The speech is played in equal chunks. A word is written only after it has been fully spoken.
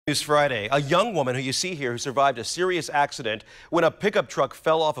News Friday, a young woman who you see here who survived a serious accident when a pickup truck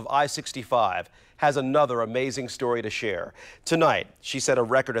fell off of I-65 has another amazing story to share. Tonight, she set a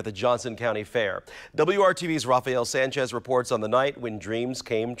record at the Johnson County Fair. WRTV's Rafael Sanchez reports on the night when dreams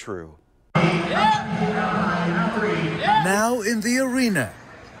came true. Now in the arena,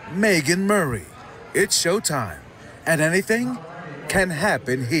 Megan Murray. It's showtime, and anything can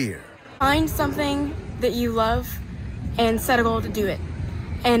happen here. Find something that you love and set a goal to do it.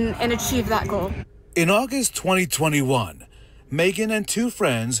 And achieve that goal. In August 2021, Megan and two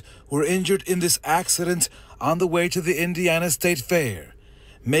friends were injured in this accident on the way to the Indiana State Fair.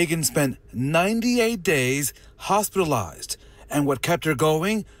 Megan spent 98 days hospitalized, and what kept her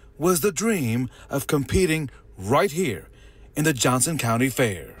going was the dream of competing right here in the Johnson County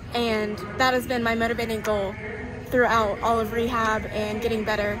Fair. And that has been my motivating goal throughout all of rehab and getting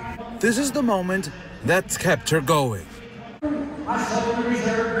better. This is the moment that's kept her going.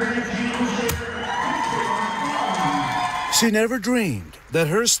 She never dreamed that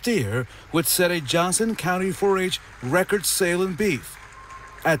her steer would set a Johnson County 4-H record sale in beef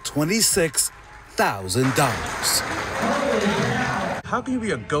at $26,000. How can you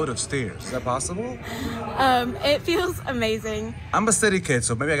be a goat of steers? Is that possible? It feels amazing. I'm a city kid,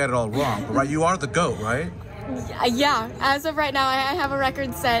 so maybe I got it all wrong, but right, you are the goat, right? Yeah, as of right now, I have a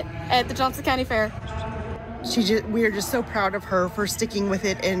record set at the Johnson County Fair. We are just so proud of her for sticking with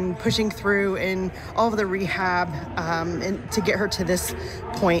it and pushing through and all of the rehab and to get her to this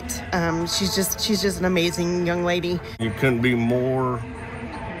point. She's just an amazing young lady. You couldn't be more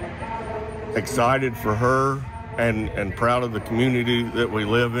excited for her and proud of the community that we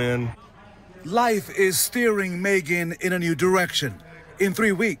live in. Life is steering Megan in a new direction. In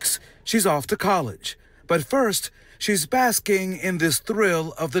 3 weeks, she's off to college. But first, she's basking in this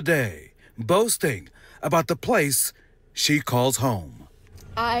thrill of the day, boasting about the place she calls home.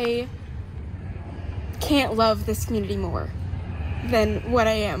 I can't love this community more than what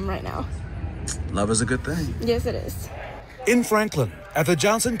I am right now. Love is a good thing. Yes, it is. In Franklin, at the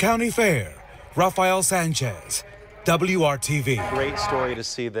Johnson County Fair, Rafael Sanchez, WRTV. Great story to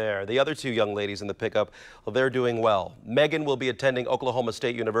see there. The other two young ladies in the pickup, well, they're doing well. Megan will be attending Oklahoma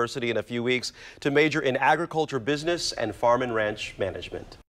State University in a few weeks to major in agriculture business and farm and ranch management.